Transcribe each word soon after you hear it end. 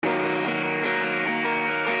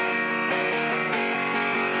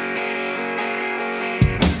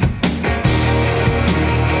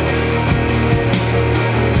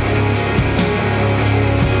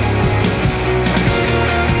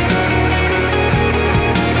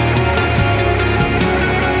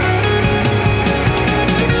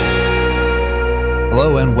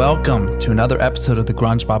and welcome to another episode of the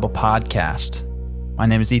Grunge Bible Podcast. My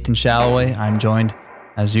name is Ethan Shalloway. I'm joined,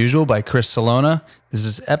 as usual, by Chris Salona. This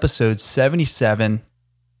is episode 77,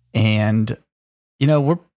 and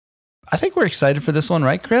I think we're excited for this one,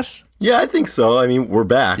 right, Chris? Yeah, I think so. I mean, we're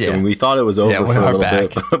back. Yeah. I mean, we thought it was over for a little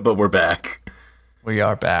bit, but we're back. We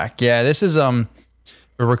are back. Yeah, this is we're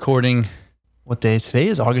recording. What day is today?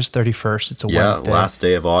 Is August 31st. It's a Wednesday. Yeah, last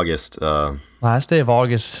day of August. Last day of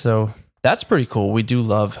August. So that's pretty cool. We do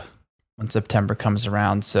love when September comes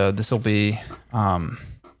around. So this will be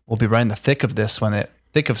we'll be right in the thick of this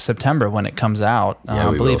thick of September when it comes out. Yeah,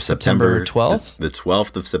 I believe September 12th. The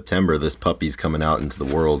 12th of September, this puppy's coming out into the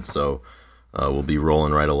world. So we'll be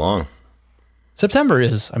rolling right along. September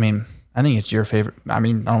is, I think it's your favorite. I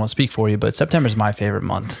don't want to speak for you, but September is my favorite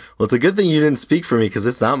month. Well, it's a good thing you didn't speak for me because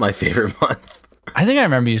it's not my favorite month. I think I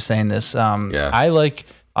remember you saying this. Yeah. I like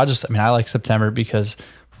September because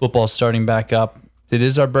football's starting back up. It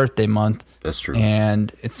is our birthday month. That's true.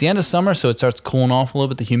 And it's the end of summer, so it starts cooling off a little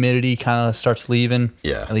bit. The humidity kind of starts leaving.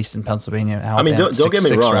 Yeah. At least in Pennsylvania. Alabama, don't get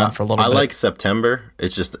me wrong. I bit. like September.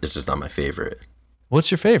 It's just not my favorite. What's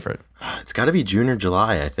your favorite? It's got to be June or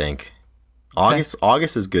July, I think.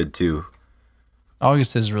 August is good too.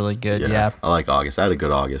 August is really good. Yeah. I like August. I had a good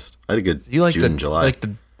August. I had a good You like June and July. Like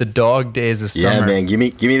the dog days of summer. Yeah, man. Give me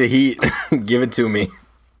the heat. Give it to me.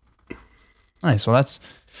 Nice. Well, that's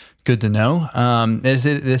good to know.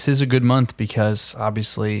 This is a good month because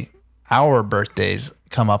obviously our birthdays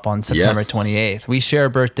come up on September 28th. We share a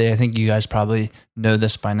birthday. I think you guys probably know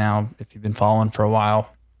this by now if you've been following for a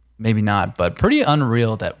while. Maybe not, but pretty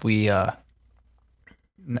unreal that we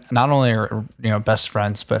not only are best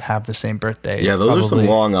friends but have the same birthday. Yeah, those are some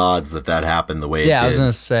long odds that happened the way it did. Yeah, I was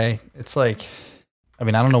gonna say it's like. I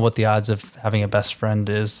don't know what the odds of having a best friend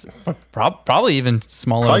is. Probably even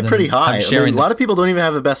smaller. Probably pretty high. A lot of people don't even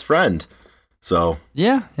have a best friend. So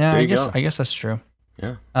yeah. I guess that's true.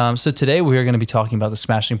 Yeah. So today we are going to be talking about the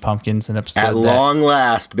Smashing Pumpkins, an episode at long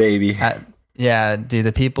last, baby. Yeah, dude.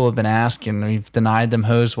 The people have been asking. We've denied them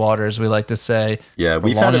hose water, as we like to say. Yeah,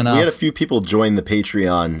 we had a few people join the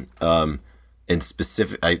Patreon. And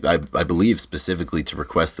I believe specifically to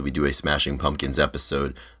request that we do a Smashing Pumpkins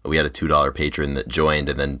episode. We had a $2 patron that joined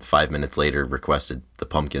and then 5 minutes later requested the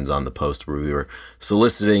Pumpkins on the post where we were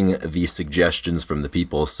soliciting the suggestions from the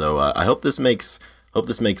people. So I hope this makes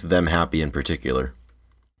them happy in particular.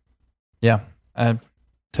 Yeah, I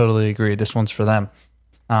totally agree. This one's for them.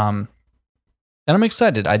 And I'm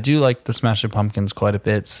excited. I do like the Smashing Pumpkins quite a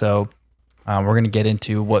bit. So we're going to get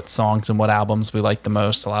into what songs and what albums we like the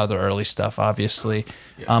most, a lot of the early stuff, obviously.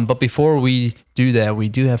 Yeah. But before we do that, we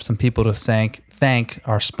do have some people to thank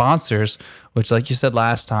our sponsors, which, like you said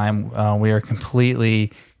last time, we are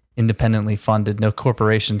completely independently funded. No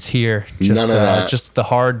corporations here. None of that. Just the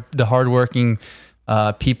hardworking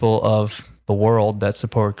people of the world that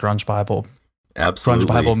support Grunge Bible. Absolutely. Grunge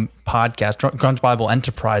Bible Podcast, Grunge Bible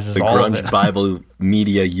Enterprises, the all Grunge of it. Bible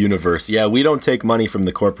media universe. Yeah, we don't take money from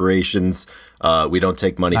the corporations. We don't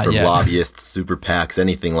take money from lobbyists, super PACs,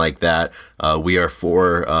 anything like that. We're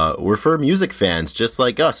for music fans just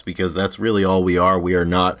like us because that's really all we are. We are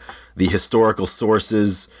not the historical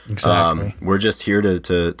sources. Exactly. We're just here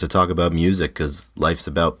to talk about music because life's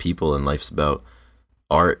about people and life's about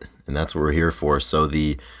art, and that's what we're here for. So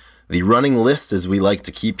the running list, as we like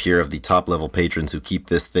to keep here, of the top-level patrons who keep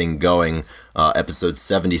this thing going, episode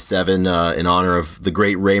 77, in honor of the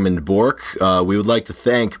great Raymond Bork. We would like to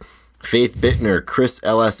thank Faith Bittner, Chris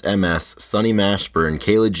LSMS, Sonny Mashburn,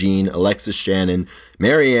 Kayla Jean, Alexis Shannon,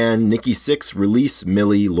 Marianne, Nikki Six, Release,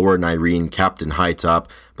 Millie, Lauren Irene, Captain Hightop,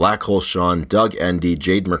 Black Hole Sean, Doug Endy,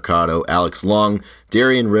 Jade Mercado, Alex Long,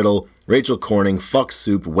 Darian Riddle, Rachel Corning, Fuck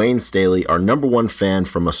Soup, Wayne Staley, our number one fan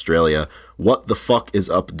from Australia, What the Fuck is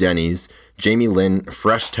Up Denny's, Jamie Lynn,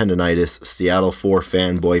 Fresh Tendonitis, Seattle 4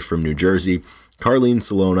 fanboy from New Jersey, Carlene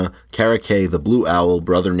Salona, Kara K, The Blue Owl,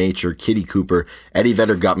 Brother Nature, Kitty Cooper, Eddie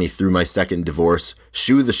Vedder got me through my second divorce,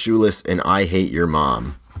 Shoe the Shoeless, and I Hate Your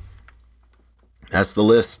Mom. That's the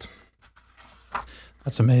list.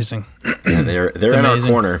 That's amazing. Yeah, they're in our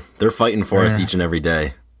corner. They're fighting for us each and every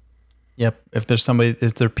day. Yep. If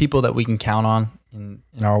there are people that we can count on in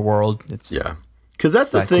our world, it's because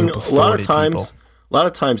that's the thing. A lot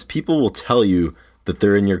of times people will tell you that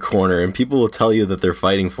they're in your corner and people will tell you that they're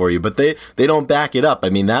fighting for you, but they don't back it up. I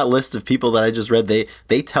mean, that list of people that I just read,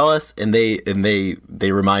 they tell us and they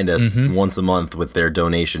remind us once a month with their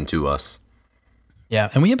donation to us. Yeah,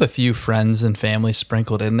 and we have a few friends and family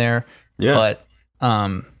sprinkled in there. Yeah. But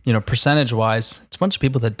percentage wise, it's a bunch of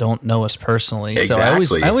people that don't know us personally. Exactly.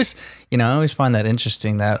 So I always find that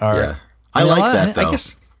interesting that our I like that though.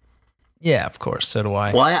 Yeah, of course. So do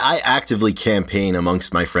I. Well, I actively campaign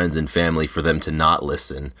amongst my friends and family for them to not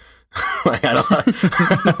listen. Like I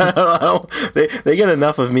don't they get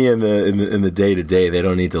enough of me in the day to day. They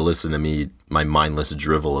don't need to listen to me, my mindless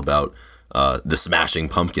drivel about the Smashing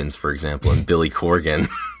Pumpkins, for example, and Billy Corgan.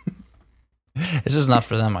 It's just not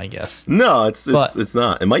for them, I guess. No, it's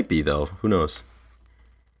not. It might be though. Who knows?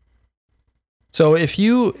 So if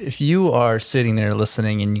you are sitting there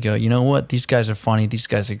listening and you go, you know what, these guys are funny, these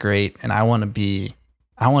guys are great, and I want to be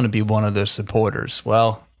one of those supporters.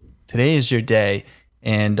 Well, today is your day,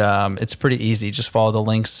 and it's pretty easy. Just follow the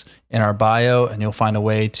links in our bio, and you'll find a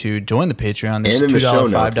way to join the Patreon. There's and in $2, the show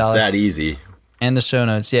notes, $5. It's that easy. And the show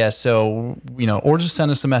notes, yeah. So or just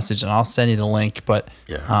send us a message, and I'll send you the link. But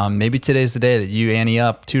maybe today's the day that you ante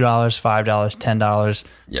up $2, $5, $10.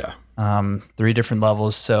 Yeah. 3 different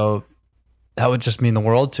levels. So that would just mean the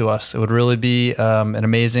world to us. It would really be an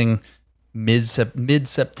amazing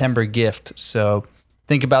mid-September gift. So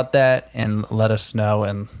think about that and let us know,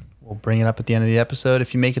 and we'll bring it up at the end of the episode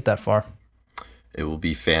if you make it that far. It will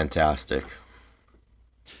be fantastic.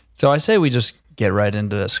 So I say we just get right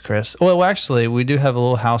into this, Chris. Well, actually, we do have a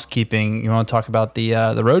little housekeeping. You want to talk about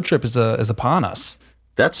the road trip is upon us.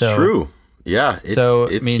 That's true. Yeah,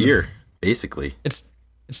 it's here, basically. It's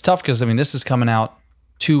tough because, this is coming out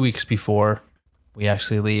 2 weeks before we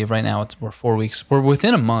actually leave. Right now we're 4 weeks. We're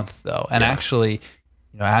within a month though. And actually,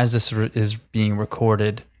 as this is being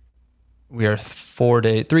recorded, we are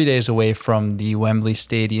 3 days away from the Wembley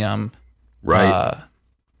Stadium, right?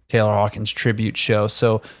 Taylor Hawkins tribute show.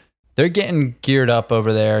 So they're getting geared up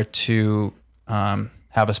over there to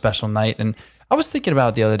have a special night. And I was thinking about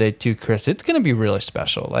it the other day too, Chris. It's going to be really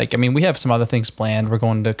special. We have some other things planned. We're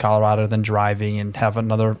going to Colorado, then driving, and have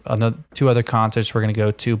another 2 other concerts we're going to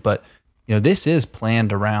go to. But this is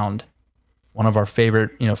planned around one of our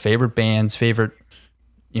favorite bands, favorite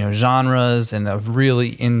genres, and a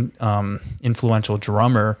really influential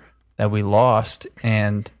drummer that we lost.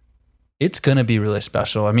 And it's going to be really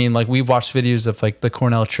special. We've watched videos of the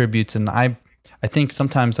Cornell tributes, and I think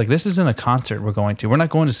sometimes this isn't a concert we're going to. We're not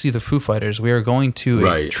going to see the Foo Fighters. We are going to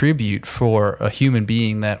a tribute for a human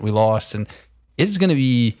being that we lost, and it's going to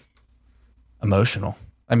be emotional.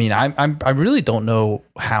 I really don't know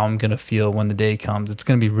how I'm going to feel when the day comes. It's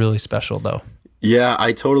going to be really special, though. Yeah,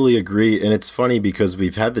 I totally agree. And it's funny because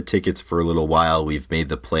we've had the tickets for a little while. We've made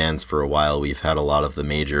the plans for a while. We've had a lot of the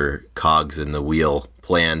major cogs in the wheel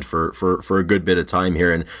planned for a good bit of time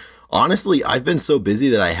here. And honestly, I've been so busy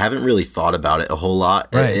that I haven't really thought about it a whole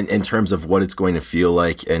lot in terms of what it's going to feel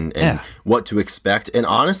like and what to expect. And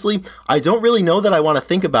honestly, I don't really know that I want to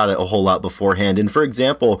think about it a whole lot beforehand. And for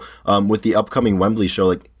example, with the upcoming Wembley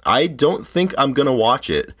show, I don't think I'm going to watch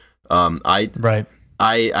it.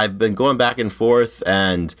 I've been going back and forth,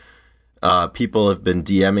 and people have been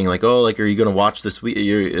DMing are you going to watch this week?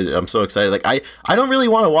 I'm so excited. I don't really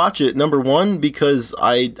want to watch it. Number one, because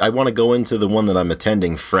I want to go into the one that I'm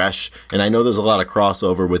attending fresh, and I know there's a lot of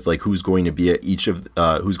crossover with who's going to be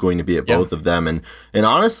at both of them, and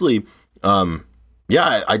honestly,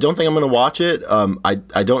 I don't think I'm going to watch it.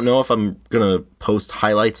 I don't know if I'm going to post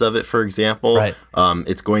highlights of it, for example. Right.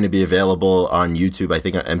 It's going to be available on YouTube. I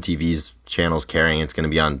think MTV's channel's carrying. It's going to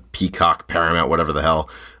be on Peacock, Paramount, whatever the hell,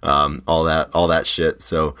 all that shit.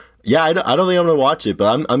 So yeah, I don't think I'm going to watch it,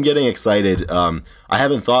 but I'm getting excited. I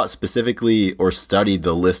haven't thought specifically or studied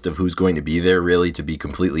the list of who's going to be there, really, to be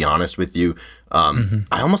completely honest with you.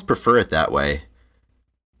 I almost prefer it that way.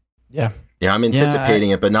 Yeah. Yeah, I'm anticipating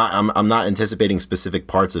it, but I'm not anticipating specific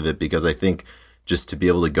parts of it, because I think just to be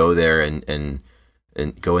able to go there and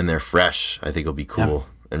go in there fresh, I think it'll be cool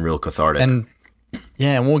and real cathartic. And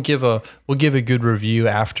we'll give a good review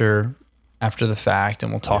after the fact,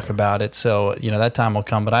 and we'll talk about it. So that time will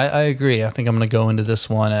come. But I agree. I think I'm going to go into this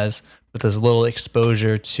one with as little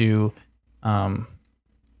exposure to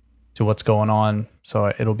what's going on.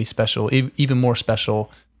 So it'll be special, even more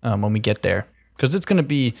special when we get there, because it's going to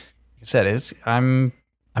be. I said, I'm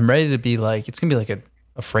ready to be it's gonna be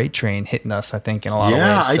a freight train hitting us, I think, in a lot of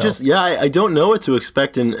ways. So. I don't know what to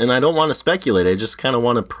expect, and I don't want to speculate. I just kind of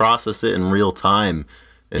want to process it in real time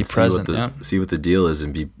and see what the deal is,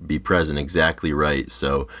 and be present. Exactly right.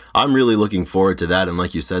 So I'm really looking forward to that. And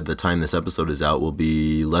like you said, the time this episode is out will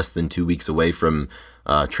be less than 2 weeks away from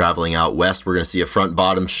traveling out west. We're going to see a Front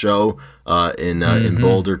Bottom show in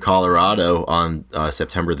Boulder, Colorado on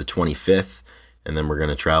September the 25th. And then we're going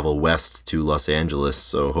to travel west to Los Angeles.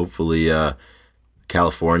 So hopefully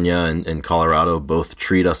California and Colorado both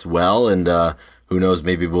treat us well. And who knows,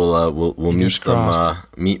 maybe we'll meet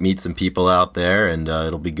some people out there, and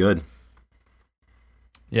it'll be good.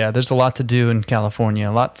 Yeah, there's a lot to do in California.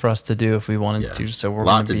 A lot for us to do if we wanted to. So we're a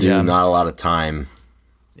lot to do, not a lot of time.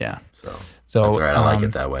 Yeah. So that's So all right. I like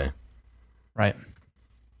it that way. right.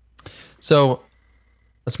 So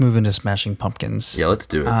let's move into Smashing Pumpkins. Yeah, let's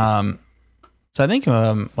do it. So I think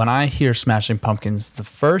when I hear Smashing Pumpkins, the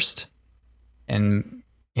first and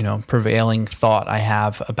prevailing thought I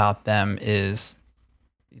have about them is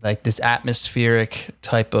like this atmospheric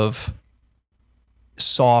type of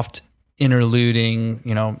soft interluding,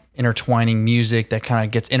 intertwining music that kind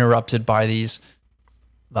of gets interrupted by these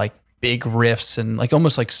like big riffs and like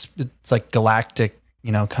almost like it's like galactic,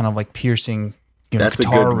 kind of like piercing. That's a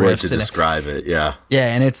guitar good word to riffs describe it. Yeah.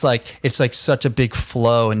 Yeah, and it's like such a big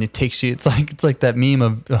flow, and it takes you. It's like that meme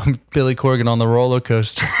of Billy Corgan on the roller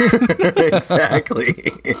coaster. Exactly.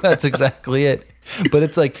 That's exactly it. But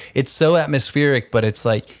it's so atmospheric, but it's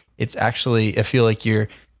actually I feel like you're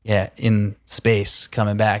in space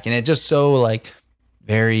coming back, and it just so like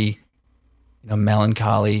very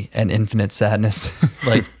melancholy and infinite sadness.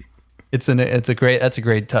 Like that's a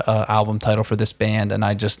great album title for this band, and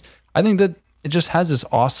I think that it just has this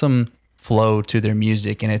awesome flow to their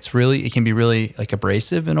music, and it can be really like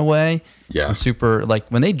abrasive in a way. Yeah. And super like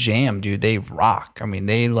when they jam, dude, they rock. I mean,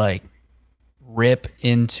 they like rip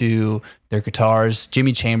into their guitars.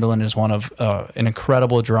 Jimmy Chamberlain is one of an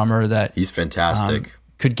incredible drummer that he's fantastic.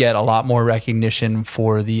 Could get a lot more recognition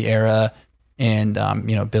for the era. And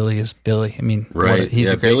Billy is Billy. I mean, right?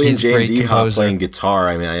 He's a great. Billy and he's James a great Ehop playing guitar.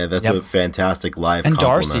 I mean, that's a fantastic live. And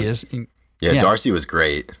compliment. Darcy is. Yeah, Darcy was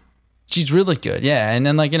great. She's really good. Yeah. And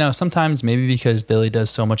then, sometimes maybe because Billy does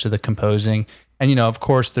so much of the composing and, of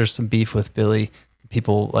course there's some beef with Billy.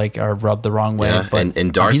 People are rubbed the wrong way. Yeah. But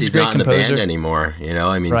and Darcy's not in the band anymore.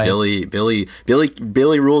 I mean, right.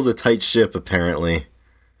 Billy rules a tight ship apparently.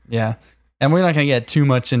 Yeah. And we're not going to get too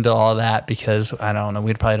much into all that because I don't know.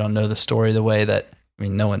 We probably don't know the story the way that,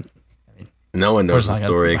 no one knows the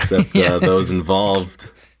story except those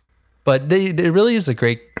involved. But there really is a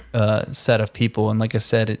great set of people. And like I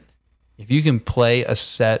said, if you can play a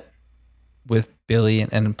set with Billy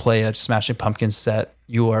and play a Smashing Pumpkins set,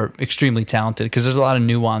 you are extremely talented because there's a lot of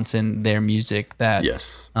nuance in their music that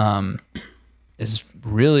is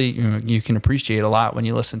really, you can appreciate a lot when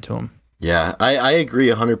you listen to them. Yeah, I agree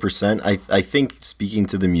 100%. I think speaking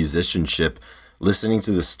to the musicianship, listening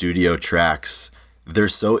to the studio tracks, they're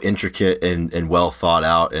so intricate and well thought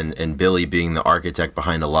out, and Billy being the architect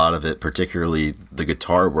behind a lot of it, particularly the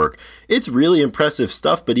guitar work, it's really impressive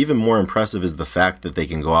stuff. But even more impressive is the fact that they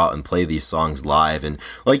can go out and play these songs live. And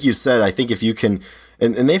like you said, I think if you can,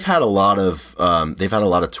 and they've had a lot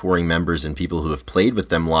of touring members and people who have played with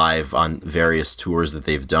them live on various tours that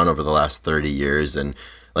they've done over the last 30 years. And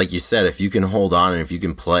like you said, if you can hold on and if you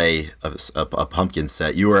can play a Pumpkin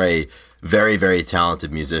set, you are a very, very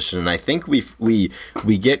talented musician. And I think we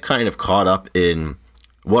get kind of caught up in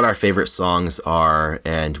what our favorite songs are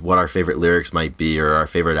and what our favorite lyrics might be or our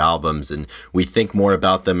favorite albums, and we think more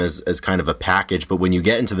about them as kind of a package. But when you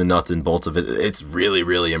get into the nuts and bolts of it, it's really,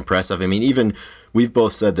 really impressive. I mean, even we've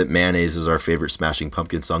both said that Mayonnaise is our favorite Smashing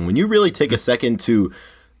Pumpkins song. When you really take a second to,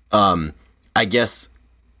 I guess,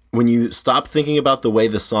 when you stop thinking about the way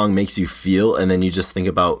the song makes you feel and then you just think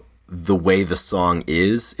about the way the song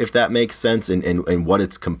is, if that makes sense, and what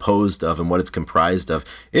it's composed of and what it's comprised of,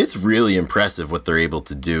 it's really impressive what they're able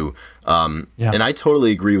to do. And I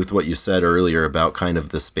totally agree with what you said earlier about kind of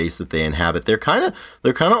the space that they inhabit. They're kind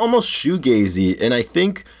of almost shoegazy, and I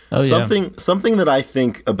think something that I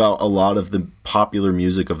think about a lot of the popular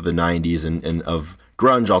music of the 90s and of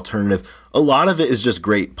grunge alternative, a lot of it is just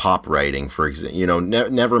great pop writing. For example,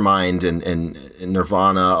 Nevermind and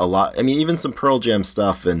Nirvana, a lot. I mean, even some Pearl Jam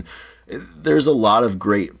stuff, and there's a lot of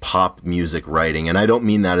great pop music writing. And I don't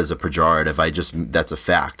mean that as a pejorative. That's a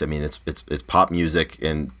fact. I mean, it's pop music,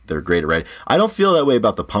 and they're great at writing. I don't feel that way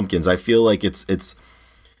about the Pumpkins. I feel like it's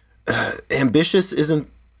ambitious isn't.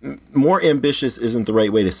 More ambitious isn't the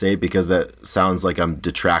right way to say it because that sounds like I'm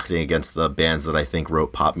detracting against the bands that I think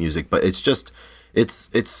wrote pop music, but it's just. It's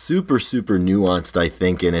super, super nuanced, I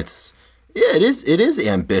think, and it is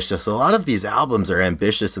ambitious. A lot of these albums are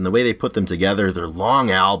ambitious, and the way they put them together, they're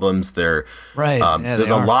long albums. They're right. There's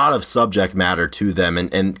a lot of subject matter to them,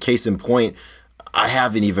 and case in point, I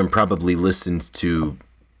haven't even probably listened to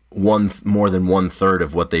more than 1/3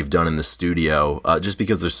 of what they've done in the studio, just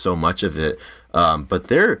because there's so much of it. But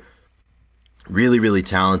they're really, really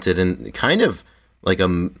talented, and kind of like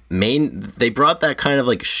they brought that kind of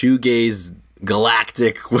like shoegaze,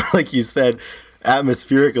 galactic, like you said,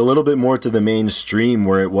 atmospheric a little bit more to the mainstream,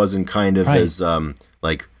 where it wasn't kind of as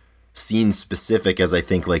like scene specific as I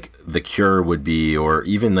think like The Cure would be, or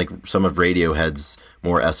even like some of Radiohead's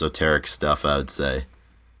more esoteric stuff, I would say.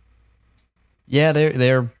 Yeah,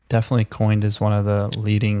 they're definitely coined as one of the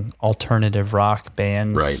leading alternative rock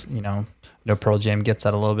bands. Right. You know, Pearl Jam gets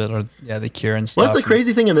that a little bit, or The Cure and stuff. Well, that's the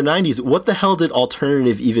crazy thing in the 90s. What the hell did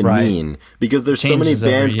alternative even Right. mean? Because there's so many Changes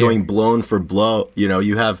every bands year. going blown for blow. You know,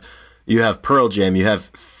 you have Pearl Jam, you have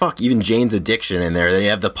even Jane's Addiction in there. Then you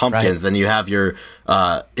have the Pumpkins. Right. Then you have your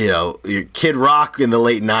your Kid Rock in the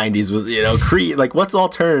late 90s was, Creed. Like, what's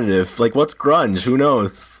alternative? Like, what's grunge? Who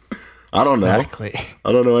knows? I don't know. Exactly.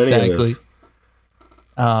 I don't know any of this.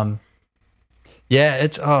 Yeah,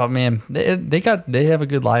 it's oh man, they have a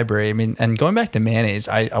good library. I mean, and going back to Mayonnaise,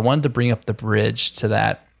 I wanted to bring up the bridge to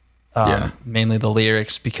that, mainly the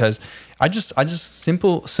lyrics, because I just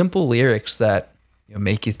simple lyrics that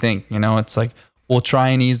make you think. It's like, we'll try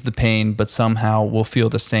and ease the pain, but somehow we'll feel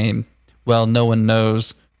the same. Well, no one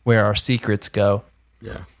knows where our secrets go.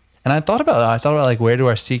 Yeah, and I thought about like, where do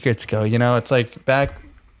our secrets go? It's like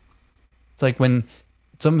it's like when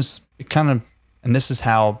it's almost kind of, and this is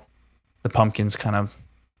how the Pumpkins kind of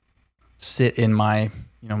sit in my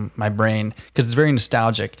my brain, because it's very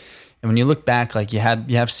nostalgic. And when you look back, like you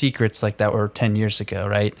have secrets like that were 10 years ago,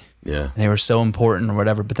 right? Yeah, and they were so important or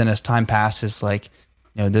whatever. But then as time passes, like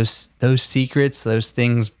those secrets, those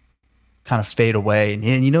things kind of fade away, and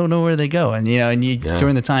you don't know where they go. And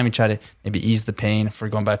during the time you try to maybe ease the pain, if we're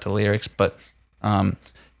going back to the lyrics. But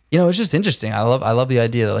it's just interesting. I love the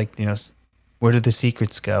idea that, like, where did the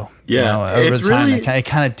secrets go? Yeah, over it's time, really, it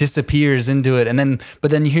kind of disappears into it,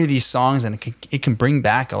 but then you hear these songs, and it can bring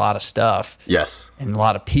back a lot of stuff. Yes, and a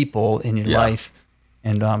lot of people in your life,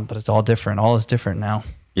 and but it's all different. All is different now.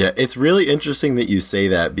 Yeah, it's really interesting that you say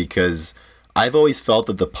that, because I've always felt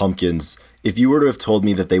that the Pumpkins, if you were to have told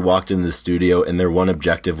me that they walked into the studio and their one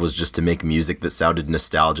objective was just to make music that sounded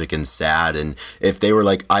nostalgic and sad, and if they were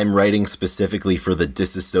like, I'm writing specifically for the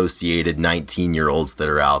disassociated 19-year-olds that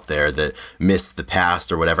are out there that miss the past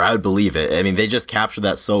or whatever, I would believe it. I mean, they just capture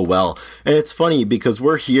that so well. And it's funny because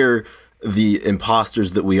we're here, the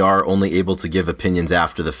imposters that we are, only able to give opinions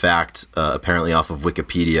after the fact, apparently off of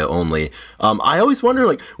Wikipedia only. I always wonder,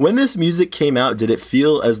 like, when this music came out, did it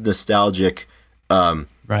feel as nostalgic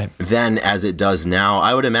Right. then as it does now?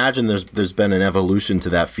 I would imagine there's been an evolution to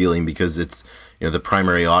that feeling, because it's the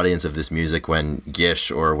primary audience of this music, when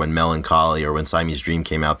Gish or when Melancholy or when Siamese Dream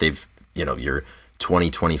came out, they've you're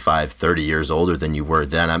 20, 25, 30 years older than you were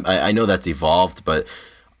then. I know that's evolved, but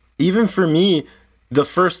even for me, the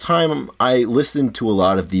first time I listened to a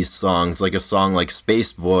lot of these songs, like a song like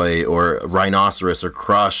Space Boy or Rhinoceros or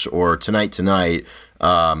Crush or Tonight Tonight,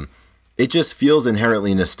 it just feels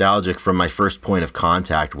inherently nostalgic from my first point of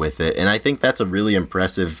contact with it. And I think that's a really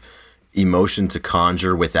impressive emotion to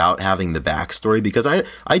conjure without having the backstory, because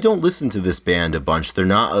I don't listen to this band a bunch. They're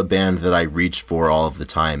not a band that I reach for all of the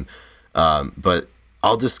time. But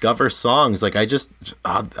I'll discover songs. Like I just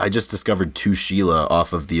discovered To Sheila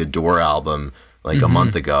off of the Adore album like a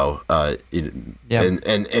month ago, and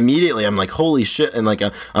immediately I'm like, holy shit, and like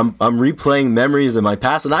I'm replaying memories of my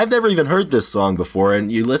past, and I've never even heard this song before,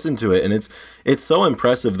 and you listen to it, and it's so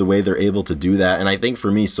impressive the way they're able to do that. And I think for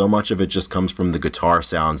me, so much of it just comes from the guitar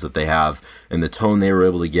sounds that they have, and the tone they were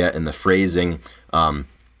able to get, and the phrasing, and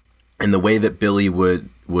the way that Billy would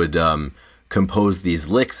compose these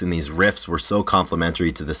licks, and these riffs were so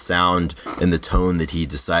complementary to the sound and the tone that he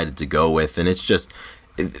decided to go with. And it's just,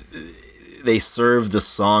 they serve the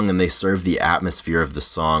song and they serve the atmosphere of the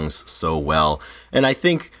songs so well. And I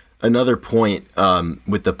think another point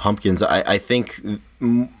with the Pumpkins, I think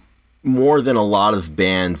more than a lot of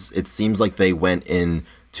bands, it seems like they went in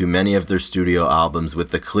to many of their studio albums with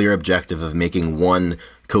the clear objective of making one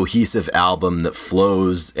cohesive album that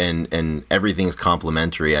flows and everything's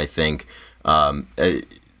complementary. I think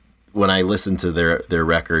when I listen to their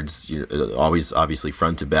records, always obviously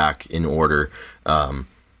front to back in order,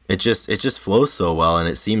 it just flows so well, and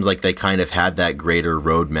it seems like they kind of had that greater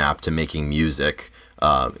roadmap to making music,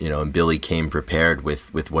 and Billy came prepared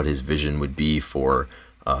with what his vision would be for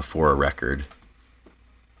a record.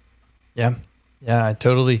 Yeah, I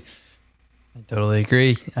totally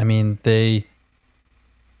agree. I mean,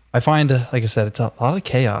 I find, like I said, it's a lot of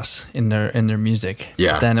chaos in their music.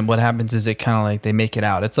 Yeah. But then what happens is it kind of like they make it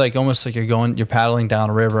out. It's like almost like you're paddling down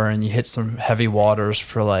a river and you hit some heavy waters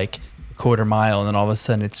for like a quarter mile, and then all of a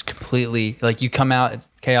sudden it's completely like you come out, it's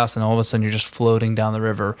chaos, and all of a sudden you're just floating down the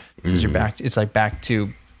river because you're back. It's like back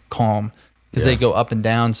to calm because they go up and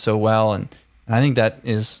down so well, and I think that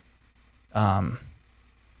is,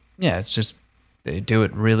 it's just. They do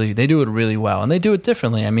it really well, and they do it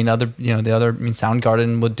differently. I mean,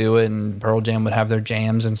 Soundgarden would do it, and Pearl Jam would have their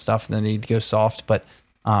jams and stuff, and then they'd go soft. But,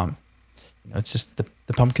 it's just the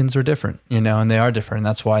Pumpkins are different, and they are different, and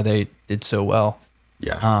that's why they did so well.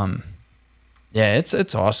 Yeah. Yeah,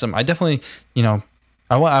 it's awesome. I definitely, you know,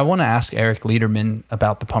 I want to ask Eric Lederman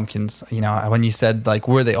about the Pumpkins. You know, when you said like,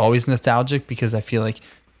 were they always nostalgic? Because I feel like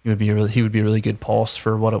he would be a really good pulse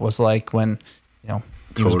for what it was like when, you know,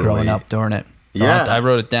 he was growing up during it. So Yeah, I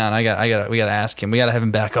wrote it down. We got to ask him. We got to have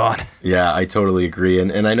him back on. Yeah, I totally agree.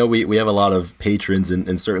 And I know we have a lot of patrons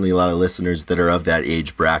and certainly a lot of listeners that are of that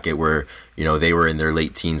age bracket where, you know, they were in their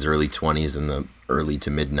late teens, early 20s, and the early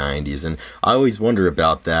to mid 90s. And I always wonder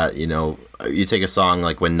about that. You know, you take a song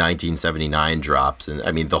like when 1979 drops, and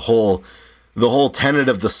I mean, the whole tenet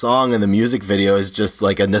of the song and the music video is just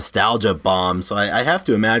like a nostalgia bomb. So I have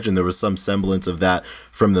to imagine there was some semblance of that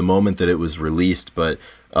from the moment that it was released. But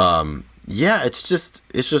yeah, it's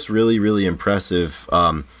just really, really impressive.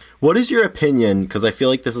 What is your opinion? Because I feel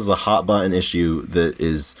like this is a hot button issue that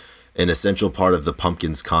is an essential part of the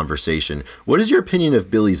Pumpkins conversation. What is your opinion of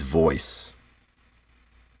Billy's voice?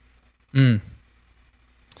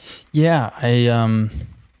 Yeah,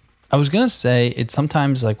 I was gonna say it's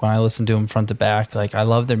sometimes like when I listen to him front to back, like I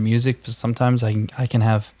love their music, but sometimes I can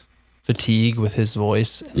have fatigue with his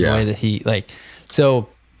voice and the way that he like. So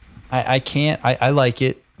I can't. I like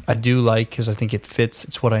it. I do like because I think it fits.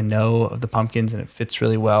 It's what I know of the Pumpkins, and it fits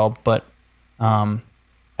really well. But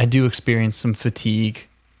I do experience some fatigue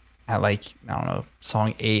at like, I don't know,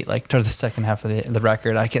 song 8, like toward the second half of the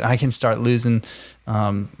record. I can start losing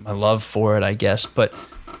my love for it, I guess. But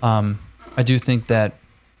I do think that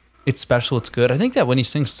it's special. It's good. I think that when he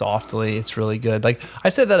sings softly, it's really good. Like I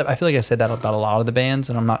said that, I feel like I said that about a lot of the bands,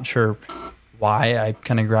 and I'm not sure why I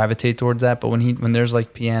kind of gravitate towards that. But when there's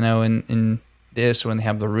like piano in this, or when they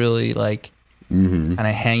have the really like kind of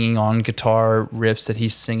hanging on guitar riffs that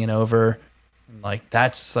he's singing over, and like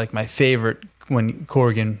that's like my favorite when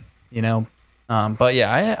Corgan, you know. But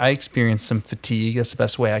yeah, I experienced some fatigue. That's the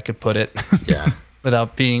best way I could put it. Yeah.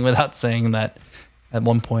 without saying that. At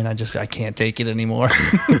one point, I can't take it anymore.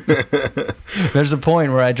 There's a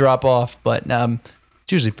point where I drop off, but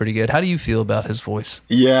it's usually pretty good. How do you feel about his voice?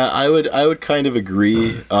 Yeah, I would kind of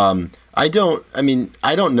agree. I don't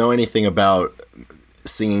know anything about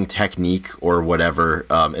singing technique or whatever.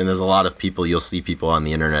 And there's a lot of people, you'll see people on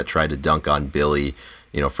the internet try to dunk on Billy,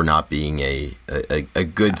 you know, for not being a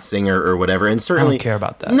good singer or whatever. And certainly I don't care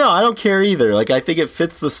about that. No, I don't care either. Like, I think it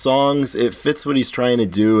fits the songs, it fits what he's trying to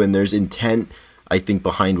do, and there's intent, I think,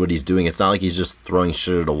 behind what he's doing. It's not like he's just throwing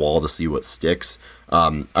shit at a wall to see what sticks.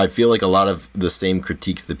 I feel like a lot of the same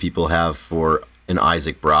critiques that people have for an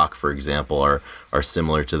Isaac Brock, for example, are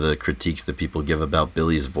similar to the critiques that people give about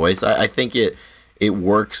Billy's voice. I think it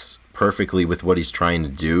works perfectly with what he's trying to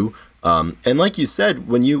do. And like you said,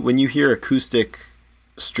 when you hear acoustic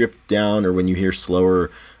stripped down, or when you hear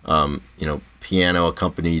slower, piano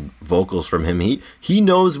accompanied vocals from him, he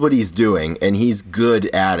knows what he's doing, and he's good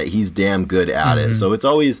at it. He's damn good at it. So it's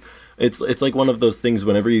always it's like one of those things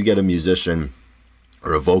whenever you get a musician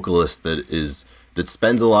or a vocalist that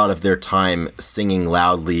spends a lot of their time singing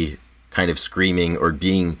loudly, kind of screaming, or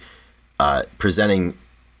being presenting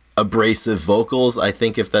abrasive vocals. I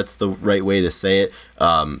think, if that's the right way to say it,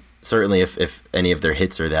 certainly if any of their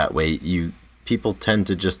hits are that way, people tend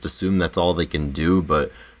to just assume that's all they can do.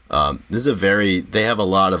 But this is they have a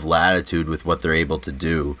lot of latitude with what they're able to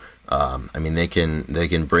do. I mean, they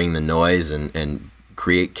can bring the noise and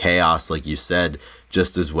create chaos, like you said,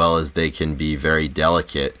 just as well as they can be very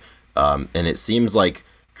delicate. And it seems like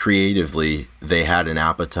creatively they had an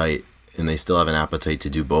appetite, and they still have an appetite to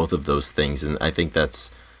do both of those things. And I think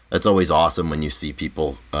that's always awesome when you see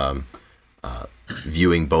people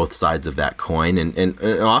viewing both sides of that coin, and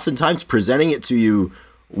oftentimes presenting it to you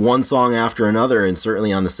one song after another, and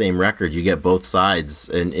certainly on the same record you get both sides,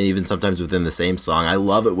 and even sometimes within the same song. I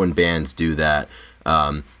love it when bands do that.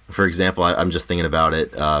 For example, I'm just thinking about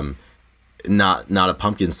it, not a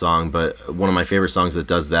Pumpkin song, but one of my favorite songs that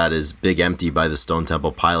does that is Big Empty by the Stone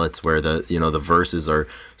Temple Pilots, where the verses are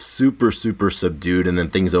super, super subdued, and then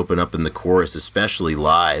things open up in the chorus, especially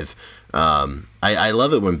live. I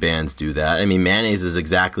love it when bands do that. I mean, Mayonnaise is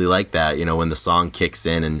exactly like that. You know, when the song kicks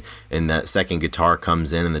in and that second guitar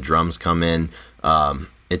comes in and the drums come in,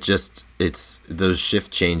 it's those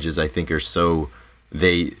shift changes, I think, are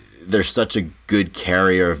they're such a good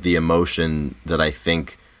carrier of the emotion that I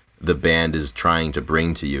think the band is trying to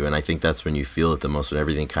bring to you. And I think that's when you feel it the most, when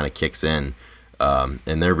everything kind of kicks in.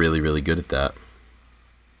 And they're really, really good at that.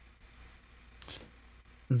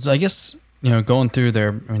 I guess, going through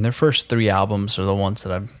their first 3 albums are the ones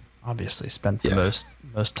that I've obviously spent the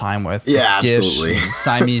most time with. Yeah, absolutely. Gish,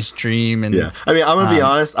 Siamese Dream, and yeah. I mean, I'm gonna be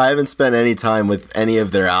honest. I haven't spent any time with any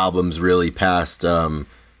of their albums really past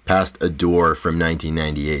Adore from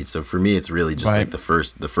 1998. So for me, it's really just like the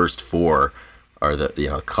first 4. are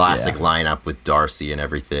the classic Yeah. lineup with Darcy and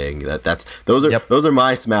everything. Those are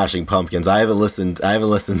my Smashing Pumpkins. I haven't listened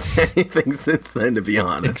to anything since then, to be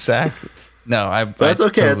honest. Exactly. No, But that's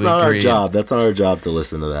okay. That's not agree. our job. That's not our job to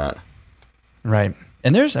listen to that. Right.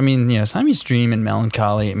 And there's, Siamese Dream and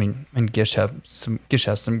Melancholy. And Gish has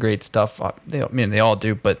some great stuff. They all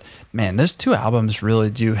do. But man, those two albums really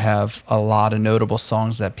do have a lot of notable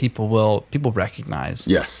songs that people recognize.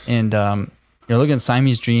 Yes. And looking at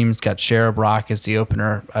Siamese Dreams, got Cherub Rock as the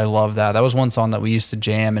opener. I love that. That was one song that we used to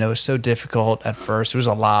jam, and it was so difficult at first. It was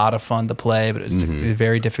a lot of fun to play, but it was a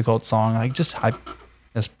very difficult song. Like just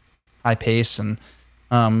high pace. And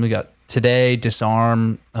we got Today,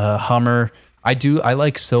 Disarm, Hummer. I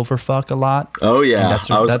like Silverfuck a lot. Oh yeah,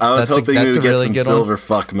 I was hoping we would get some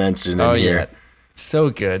Silverfuck mention in here. Yeah, so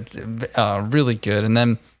good, really good. And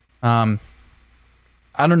then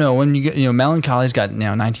I don't know, when you get Melancholy's got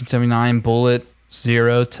 1979, Bullet,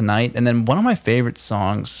 Zero, Tonight, and then one of my favorite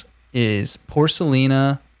songs is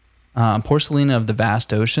Porcelina of the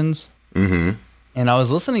Vast Oceans. Mm-hmm. And I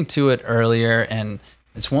was listening to it earlier, and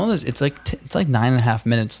it's one of those. It's like 9.5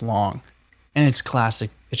 minutes long, and it's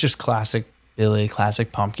classic. It's just classic Billy,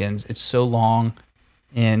 classic Pumpkins. It's so long,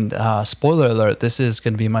 and spoiler alert: this is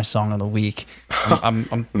going to be my song of the week.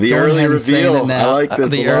 I'm the early reveal. I like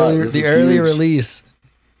this the a lot. the early release.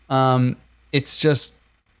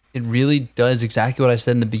 It really does exactly what I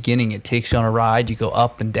said in the beginning. It takes you on a ride. You go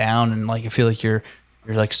up and down, and like I feel like you're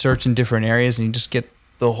like searching different areas, and you just get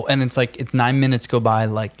the whole. And it's like 9 minutes go by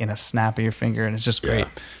like in a snap of your finger, and it's just great. Yeah.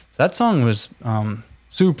 So that song was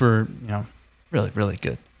super, really really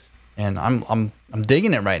good, and I'm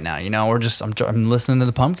digging it right now. I'm listening to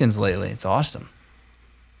the Pumpkins lately. It's awesome.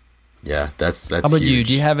 Yeah, that's. How about huge. you?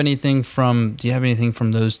 Do you have anything from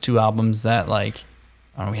those two albums that like?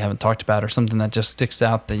 We haven't talked about, or something that just sticks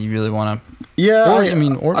out that you really want to? Yeah, I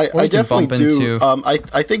definitely bump do. into.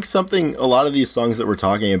 I think a lot of these songs that we're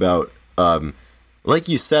talking about, like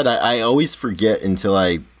you said, I always forget until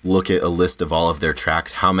I look at a list of all of their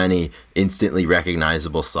tracks how many instantly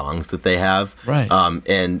recognizable songs that they have. Right.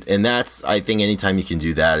 And that's, I think anytime you can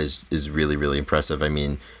do that is really, really impressive. I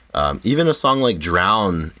mean, even a song like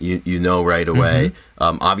Drown, you know right away.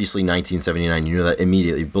 Obviously 1979, you know that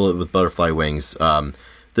immediately. Bullet with Butterfly Wings.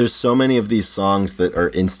 There's so many of these songs that are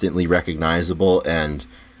instantly recognizable, and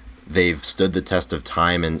they've stood the test of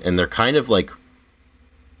time, and they're kind of like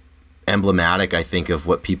emblematic, I think, of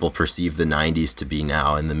what people perceive the 90s to be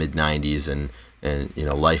now, in the mid 90s, and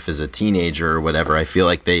life as a teenager or whatever. I feel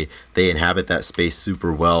like they inhabit that space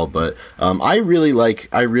super well. But I really like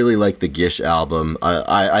the Gish album.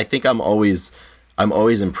 I think I'm always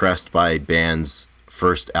impressed by bands'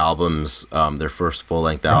 first albums, their first full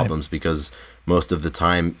length albums, because most of the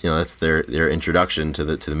time, that's their introduction to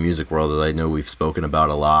the music world that I know we've spoken about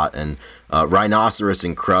a lot. And Rhinoceros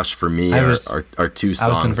and Crush for me are two songs. I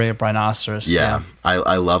was going to bring up Rhinoceros. Yeah.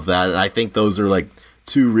 I love that, and I think those are like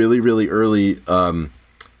two really, really early kind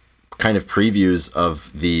of previews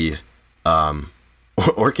of the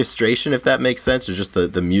orchestration, if that makes sense, or just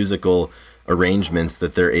the musical arrangements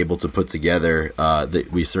that they're able to put together, that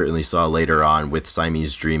we certainly saw later on with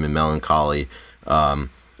Siamese Dream and Melancholy.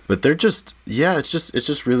 But they're just, it's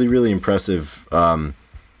just really, really impressive.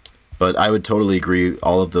 But I would totally agree.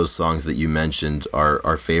 All of those songs that you mentioned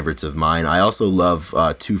are favorites of mine. I also love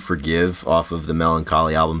To Forgive off of the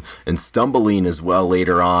Melancholy album, and Stumbling as well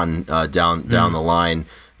later on down the line.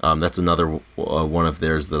 That's another one of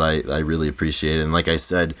theirs that I really appreciate. And like I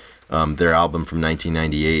said, their album from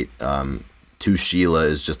 1998, To Sheila,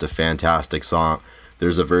 is just a fantastic song.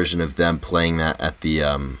 There's a version of them playing that at the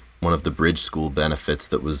one of the Bridge School benefits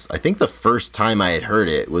that was, I think, the first time I had heard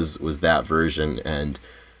it was that version. And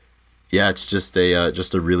yeah, it's just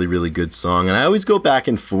a really, really good song. And I always go back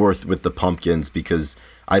and forth with the Pumpkins because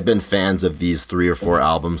I've been fans of these 3 or 4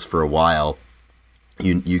 albums for a while.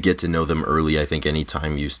 You get to know them early, I think,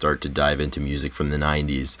 anytime you start to dive into music from the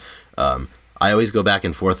 90s. I always go back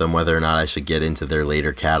and forth on whether or not I should get into their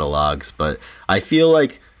later catalogs, but I feel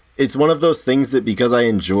like it's one of those things that because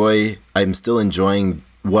I'm still enjoying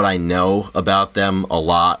what I know about them a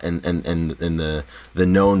lot, and the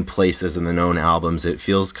known places and the known albums, it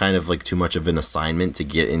feels kind of like too much of an assignment to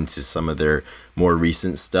get into some of their more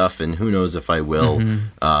recent stuff, and who knows if I will.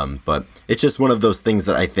 But it's just one of those things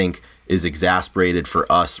that I think is exasperated for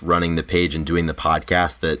us running the page and doing the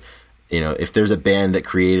podcast, that if there's a band that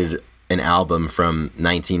created an album from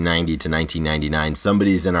 1990 to 1999,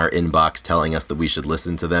 somebody's in our inbox telling us that we should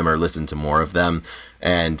listen to them or listen to more of them,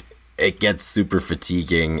 and it gets super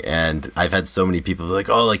fatiguing. And I've had so many people be like,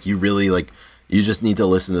 oh, like you really, like, you just need to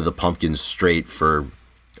listen to the Pumpkins straight for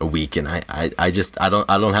a week, and I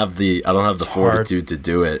don't have the fortitude to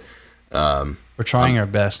do it. We're trying our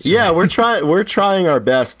best. Yeah, we're trying our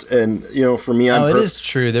best, and for me, it is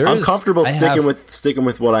true. I'm comfortable sticking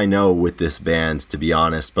with what I know with this band, to be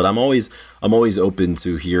honest. But I'm always open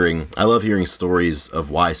to hearing. I love hearing stories of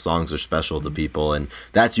why songs are special to people, and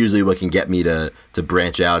that's usually what can get me to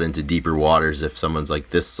branch out into deeper waters. If someone's like,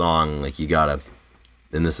 this song, like, you gotta,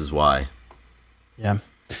 and this is why. Yeah.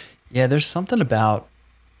 There's something about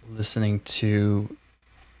listening to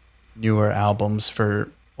newer albums for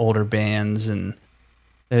older bands, and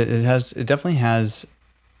it definitely has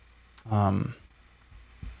I don't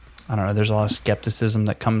know, there's a lot of skepticism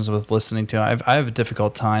that comes with listening to it. I have a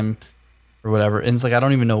difficult time or whatever, and it's like I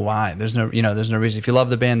don't even know why. There's no reason. If you love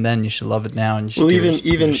the band then, you should love it now, and you should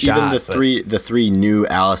even the three new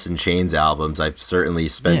Alice in Chains albums, I've certainly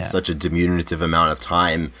spent such a diminutive amount of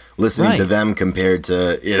time listening to them compared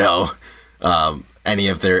to any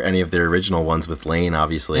of their original ones with Lane,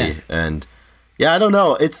 obviously. And I don't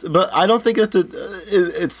know. But I don't think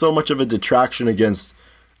it's so much of a detraction against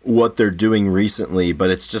what they're doing recently, but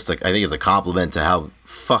it's just like, I think it's a compliment to how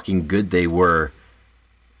fucking good they were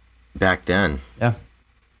back then. Yeah.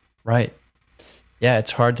 Right. Yeah,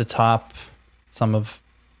 it's hard to top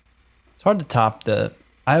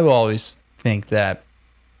I will always think that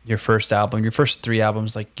your first 3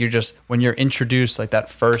 albums, like, when you're introduced, like, that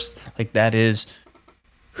first, like, that is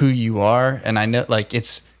who you are. And I know, like,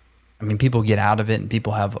 people get out of it, and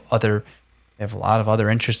people have a lot of other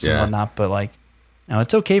interests and whatnot, but, like,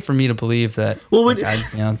 it's okay for me to believe that. Well,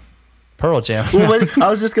 Pearl Jam. Well, I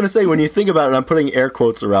was just gonna say, when you think about it, I'm putting air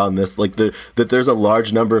quotes around this, like, that there's a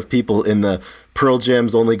large number of people in the Pearl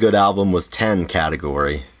Jam's only good album was 10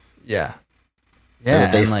 category. Yeah.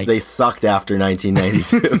 Yeah. And they sucked after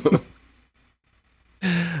 1992.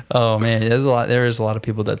 Oh man, there is a lot of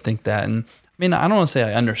people that think that, and I don't want to say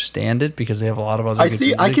I understand it, because they have a lot of other. I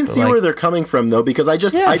can see where they're coming from, though, because I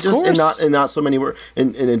just in not so many words,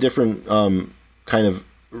 in a different kind of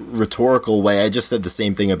rhetorical way, I just said the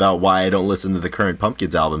same thing about why I don't listen to the current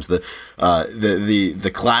Pumpkins albums.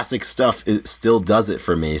 The classic stuff, it still does it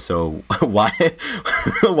for me. So why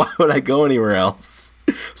would I go anywhere else?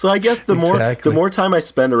 So I guess the more time I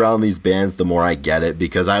spend around these bands, the more I get it,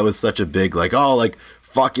 because I was such a big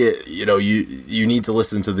fuck it, you need to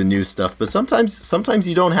listen to the new stuff, but sometimes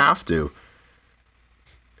you don't have to.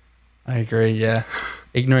 I agree. Yeah,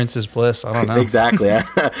 ignorance is bliss. I don't know. Exactly.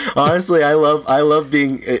 Honestly, I love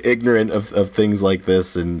being ignorant of things like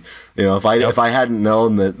this, and if I hadn't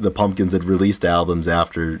known that the Pumpkins had released albums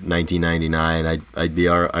after 1999, I'd be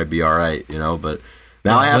all right. But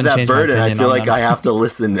now I have that burden. I feel like I have to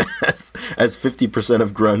listen as 50%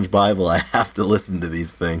 of Grunge Bible. I have to listen to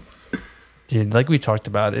these things. Dude, like we talked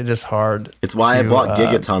about, it is hard. It's why I bought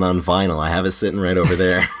Gigaton on vinyl. I have it sitting right over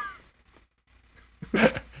there.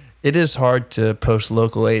 It is hard to post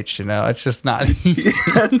Local H, It's just not easy.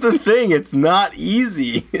 That's the thing. It's not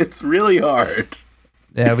easy. It's really hard.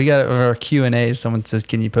 Yeah, we got our Q&A. Someone says,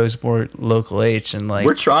 "Can you post more Local H?" And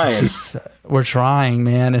we're trying. We're trying,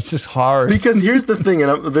 man. It's just hard. Because here's the thing,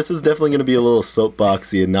 and this is definitely going to be a little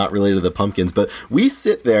soapboxy and not related to the Pumpkins, but we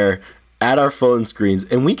sit there at our phone screens,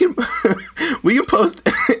 and we can post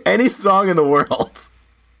any song in the world.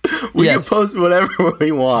 We can post whatever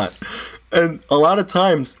we want, and a lot of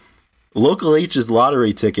times, Local H's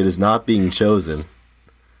lottery ticket is not being chosen.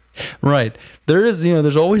 Right. There is,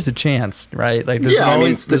 there's always a chance, right? Like,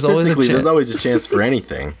 statistically, there's always a chance for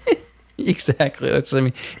anything. Exactly. It's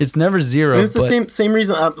never zero. And it's the same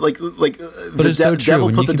reason. But it's so true.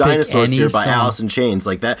 Devil Put the Dinosaurs Here by Alice in Chains.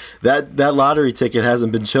 Like that lottery ticket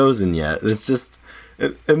hasn't been chosen yet. It's just,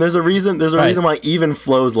 and there's a reason. There's a reason why Even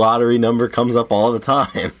Flow's lottery number comes up all the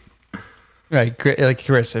time. Right. Like,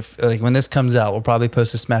 Chris, when this comes out, we'll probably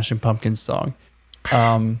post a Smashing Pumpkins song.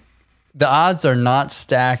 The odds are not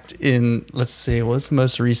stacked in, let's see, what's the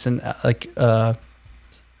most recent,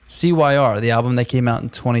 CYR, the album that came out in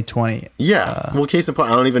 2020. Yeah. Well, case in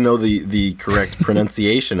point, I don't even know the correct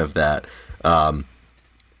pronunciation of that.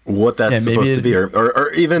 What that's supposed to be,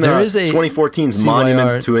 or even 2014's CYR.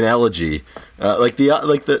 Monuments to an Elegy.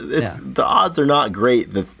 The odds are not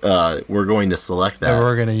great that we're going to select that.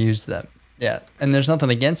 We're going to use them. Yeah, and there's nothing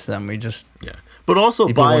against them. We just But also,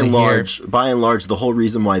 by and large, the whole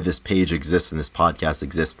reason why this page exists and this podcast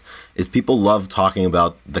exists is people love talking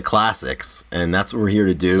about the classics, and that's what we're here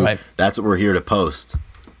to do. Right. That's what we're here to post.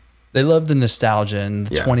 They love the nostalgia, and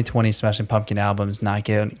the Yeah. 2020 Smashing Pumpkin albums not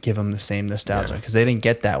give them the same nostalgia because they didn't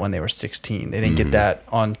get that when they were 16. They didn't get that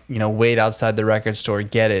on, wait outside the record store,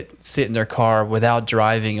 get it, sit in their car without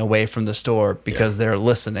driving away from the store because they're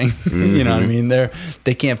listening. You know what I mean?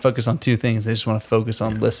 They can't focus on two things. They just want to focus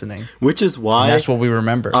on listening. Which is why And that's what we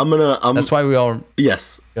remember. That's why we all.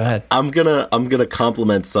 Yes. Go ahead. I'm gonna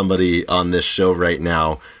compliment somebody on this show right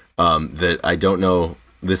now that I don't know.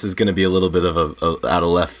 This is going to be a little bit of a out of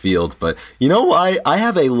left field, but you know why? I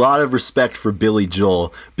have a lot of respect for Billy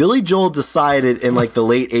Joel. Billy Joel decided in like the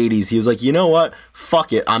late 80s, he was like, you know what?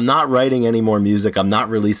 Fuck it. I'm not writing any more music. I'm not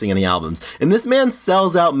releasing any albums. And this man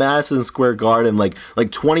sells out Madison Square Garden like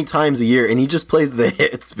 20 times a year, and he just plays the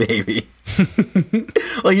hits, baby.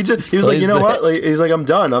 Like he was like, you know what? Like, he's like, I'm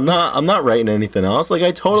done. I'm not writing anything else. Like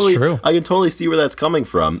I can totally see where that's coming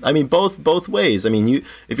from. I mean, both ways. I mean,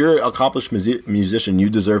 if you're an accomplished musician,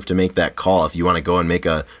 you deserve to make that call. If you want to go and make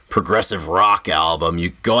a progressive rock album,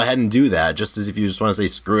 you go ahead and do that. Just as if you just want to say,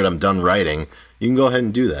 screw it, I'm done writing, you can go ahead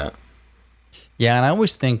and do that. Yeah, and I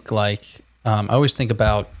always think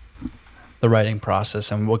about the writing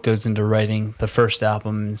process and what goes into writing the first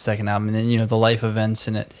album and the second album, and then the life events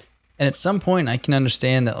in it. And at some point, I can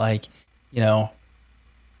understand that, you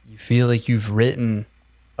feel like you've written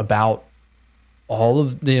about all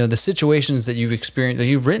of the situations that you've experienced, that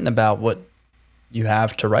you've written about what you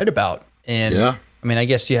have to write about. And I mean, I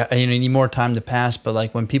guess you need more time to pass, but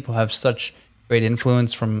like when people have such great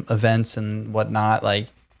influence from events and whatnot, like,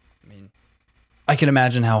 I mean, I can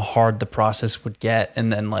imagine how hard the process would get.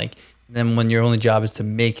 And then when your only job is to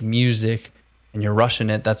make music and you're rushing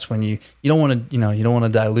it, that's when you don't want to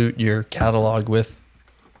dilute your catalog with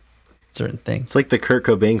certain things. It's like the Kurt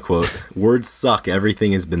Cobain quote: "Words suck.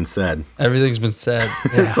 Everything has been said." Everything's been said.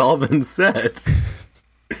 Yeah. It's all been said.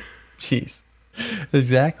 Jeez,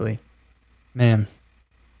 exactly, man.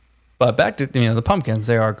 But back to the Pumpkins,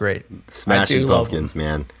 they are great. Smashing Pumpkins,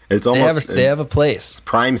 man. It's almost they have a place. It's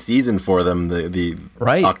prime season for them. The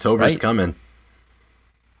October's coming.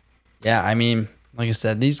 Yeah, I mean, like I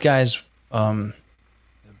said, these guys.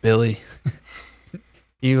 Billy,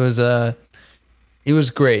 he was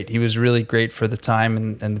great. He was really great for the time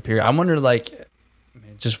and the period. I wonder, it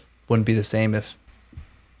just wouldn't be the same if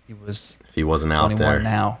he wasn't out there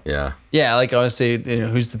now. Yeah. Like I always say,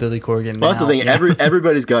 who's the Billy Corgan? Well, that's the thing.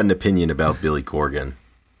 Everybody's got an opinion about Billy Corgan.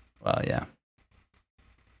 Well, yeah.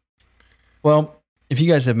 Well, if you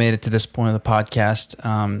guys have made it to this point of the podcast,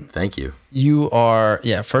 thank you. You are,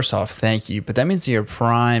 first off, thank you. But that means you're a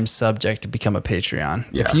prime subject to become a Patreon.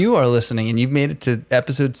 Yeah. If you are listening and you've made it to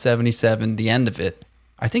episode 77, the end of it,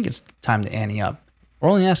 I think it's time to ante up.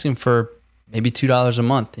 We're only asking for maybe $2 a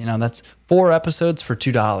month. That's 4 episodes for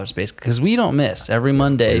 $2, basically, because we don't miss. Every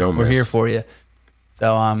Monday, we're here for you.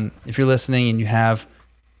 So if you're listening and you have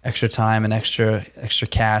extra time and extra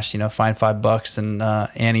cash, find $5 and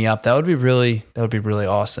ante up. That would be really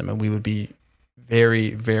awesome, and we would be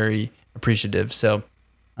very, very appreciative. So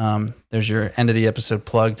there's your end of the episode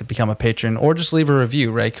plug to become a patron, or just leave a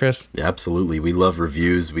review, right, Chris? Yeah, absolutely. We love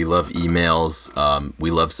reviews, we love emails, we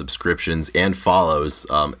love subscriptions and follows.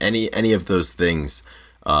 Any of those things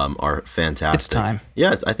are fantastic. It's time.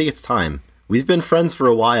 Yeah, I think it's time. We've been friends for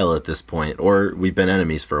a while at this point, or we've been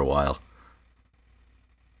enemies for a while.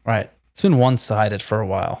 Right. It's been one-sided for a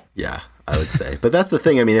while. Yeah, I would say. But that's the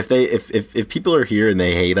thing. I mean, if people are here and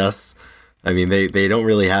they hate us, I mean, they don't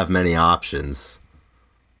really have many options.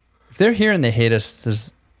 If they're here and they hate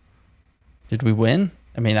us, did we win?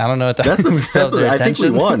 I mean, I don't know. I think we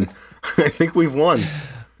won. I think we've won.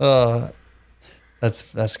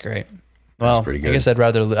 That's great. Well, I guess I'd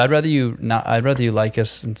rather you like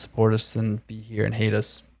us and support us than be here and hate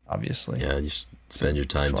us. Obviously. Yeah, you should spend your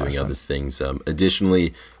time doing other things.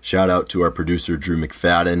 Additionally, shout out to our producer Drew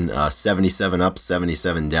McFadden. 77 up,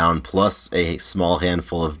 77 down, plus a small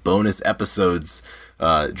handful of bonus episodes.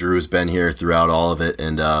 Drew has been here throughout all of it,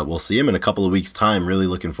 and we'll see him in a couple of weeks' time. Really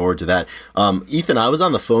looking forward to that. Ethan, I was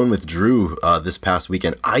on the phone with Drew this past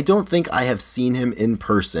weekend. I don't think I have seen him in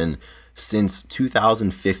person since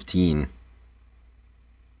 2015.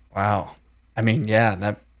 Wow. I mean, yeah,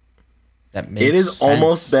 that makes It has sense.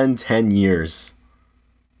 almost been 10 years.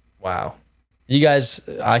 Wow. You guys,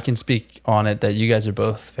 I can speak on it that you guys are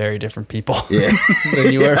both very different people Yeah.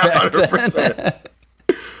 than you were back 100%.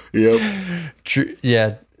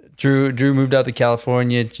 Yep. Drew moved out to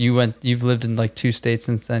California. You've lived in like 2 states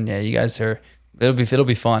since then. Yeah, you guys it'll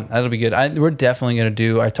be fun. That'll be good. We're definitely going to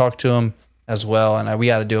do, I talked to him as well, and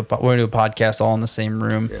we're going to do a podcast all in the same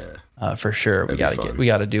room. Yeah. For sure. We got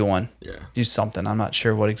to do one. Yeah. Do something. I'm not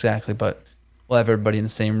sure what exactly, but we'll have everybody in the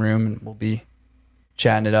same room and we'll be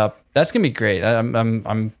chatting it up. That's gonna be great.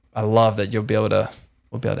 I'm I love that we'll be able to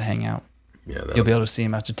hang out. Yeah, You'll be able to see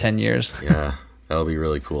him after 10 years. Yeah, that'll be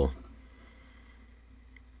really cool.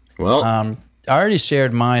 Well, I already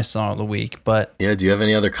shared my song of the week, but yeah, do you have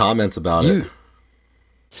any other comments about it?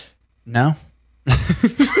 No.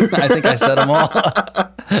 I think I said them all.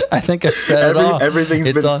 I think I've said it all.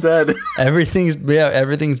 Everything's been said. Everything's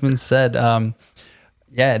been said.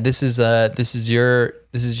 Yeah, this is your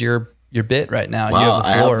bit right now. Wow, you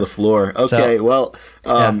have the floor. I have the floor.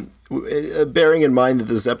 Okay, bearing in mind that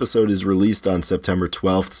this episode is released on September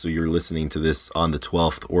 12th, so you're listening to this on the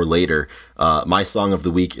 12th or later, my song of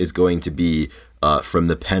the week is going to be from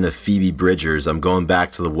the pen of Phoebe Bridgers. I'm going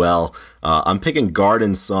back to the well. I'm picking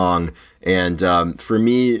Garden Song, and for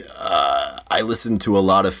me, I listened to a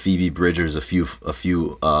lot of Phoebe Bridgers a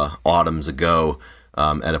few autumns ago,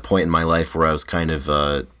 at a point in my life where I was kind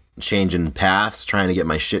of changing paths, trying to get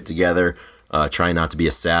my shit together, trying not to be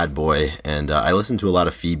a sad boy, and I listened to a lot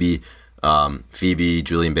of Phoebe,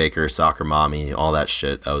 Julian Baker, Soccer Mommy, all that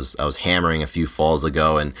shit. I was hammering a few falls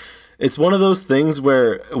ago, and it's one of those things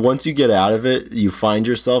where once you get out of it, you find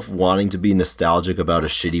yourself wanting to be nostalgic about a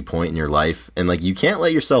shitty point in your life, and like you can't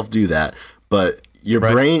let yourself do that, but your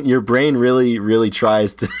brain really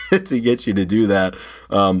tries to get you to do that.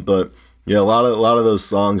 But yeah, a lot of those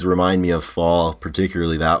songs remind me of fall,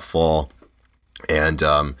 particularly that fall, and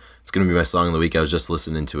it's gonna be my song of the week. I was just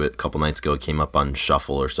listening to it a couple nights ago. It came up on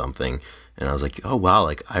Shuffle or something, and I was like, oh wow,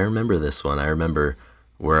 like I remember this one. I remember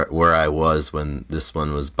where I was when this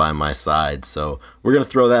one was by my side. So we're gonna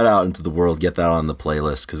throw that out into the world, get that on the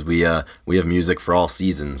playlist, because we have music for all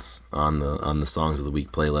seasons on the Songs of the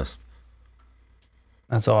Week playlist.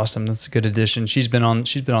 That's awesome. That's a good addition. She's been on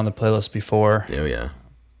the playlist before. Oh yeah.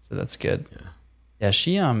 So that's good. Yeah.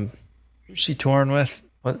 She touring with,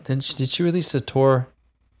 what did she release a tour?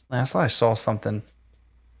 Last night I saw something.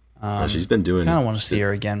 She's been doing. I kind of want to see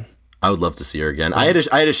her again. I would love to see her again. I had a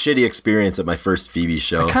shitty experience at my first Phoebe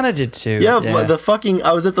show. I kind of did too. Yeah.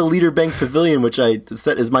 I was at the Leader Bank Pavilion, which I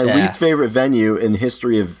said is my least favorite venue in the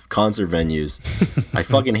history of concert venues. I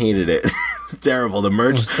fucking hated it. It was terrible. The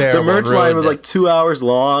merch line was like 2 hours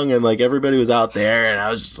long, and like everybody was out there, and I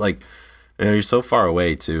was just like, you're so far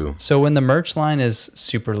away too. So when the merch line is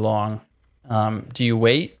super long, do you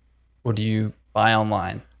wait or do you buy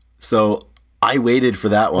online? So I waited for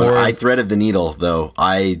that one. I threaded the needle though.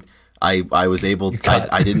 I was able.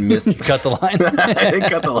 I didn't miss. You cut the line. I didn't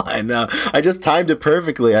cut the line. No, I just timed it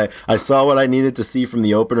perfectly. I saw what I needed to see from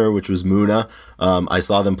the opener, which was Muna. I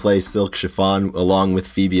saw them play Silk Chiffon along with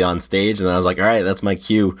Phoebe on stage, and I was like, all right, that's my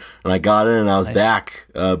cue. And I got in, and I was back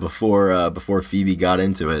before Phoebe got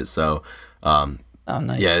into it. So,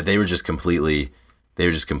 nice. Yeah, they were just completely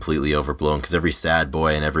overblown because every sad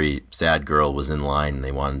boy and every sad girl was in line, and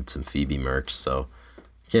they wanted some Phoebe merch. So.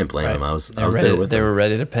 Can't blame them. I was there with them. They were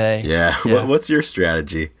ready to pay. Yeah. What's your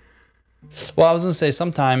strategy? Well, I was going to say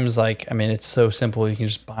sometimes, it's so simple. You can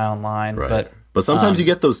just buy online. Right. But sometimes you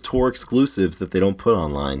get those tour exclusives that they don't put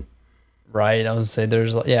online. Right. I was going to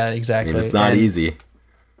say exactly. It's not easy.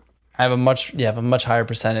 I have a much higher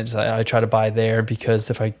percentage. I try to buy there because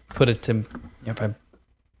if I put it to, if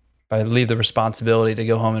I leave the responsibility to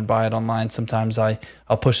go home and buy it online, sometimes I'll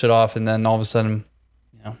push it off, and then all of a sudden,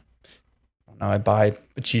 I buy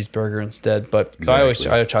a cheeseburger instead, but exactly.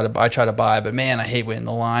 So I try to buy, but man, I hate waiting in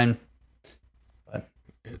the line. But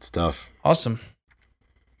it's tough. Awesome.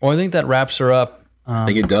 Well, I think that wraps her up. I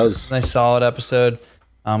think it does. Nice solid episode.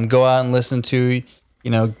 Go out and listen to,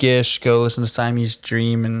 Gish. Go listen to Siamese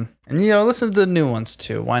Dream, and listen to the new ones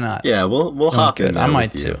too. Why not? Yeah, we'll hop in there. I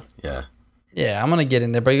might too. Yeah. Yeah, I'm gonna get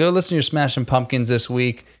in there. But go listen to your Smashing Pumpkins this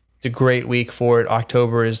week. It's a great week for it.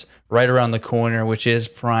 October is right around the corner, which is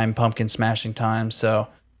prime pumpkin smashing time. So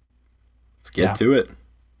let's get to it.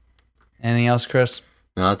 Anything else, Chris?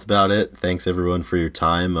 No, that's about it. Thanks everyone for your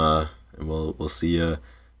time. And we'll see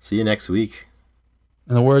you next week.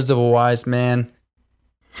 In the words of a wise man,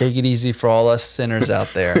 take it easy for all us sinners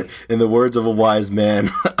out there. In the words of a wise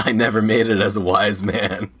man, I never made it as a wise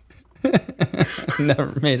man.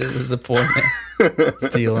 Never made it as a poor man.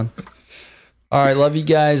 Stealing. All right, love you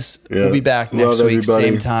guys. Yeah. We'll be back next week, everybody.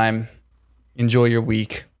 Same time. Enjoy your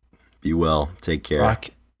week. Be well. Take care.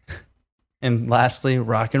 And lastly,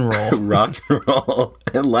 rock and roll. Rock and roll.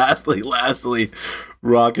 And lastly,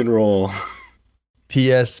 rock and roll.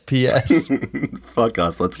 P.S. Fuck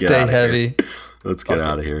us. Let's get out of heavy. Here. Let's get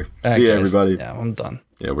out of here. Right, See you, guys. everybody. Yeah, I'm done.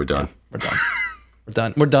 Yeah, we're done.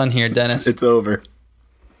 We're done here, Dennis. It's over.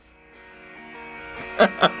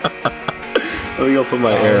 Let me go put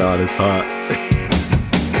my air on. It's hot.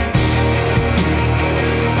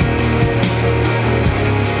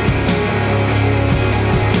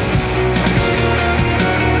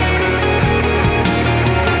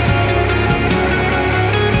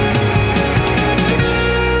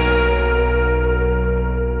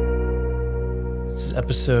 is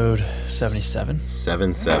episode 77.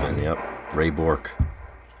 7-7, yep. Ray Bork.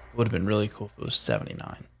 Would have been really cool if it was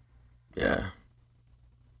 79. Yeah.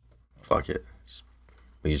 Fuck it.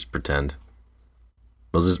 We just pretend.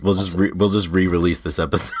 We'll just re-release this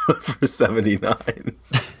episode for 79. Okay.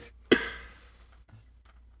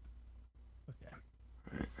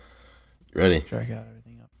 You ready? Sure, I got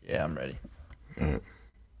everything up. Yeah, I'm ready. All right.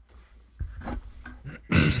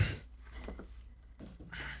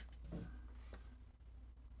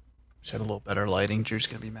 Just had a little better lighting. Drew's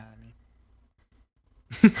gonna be mad at me.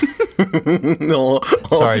 No,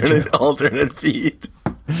 Sorry, Drew. alternate feed.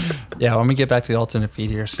 Yeah, let me get back to the alternate feed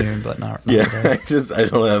here soon, but not Yeah, today. I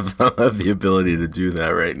don't have the ability to do that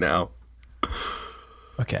right now.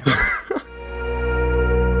 Okay.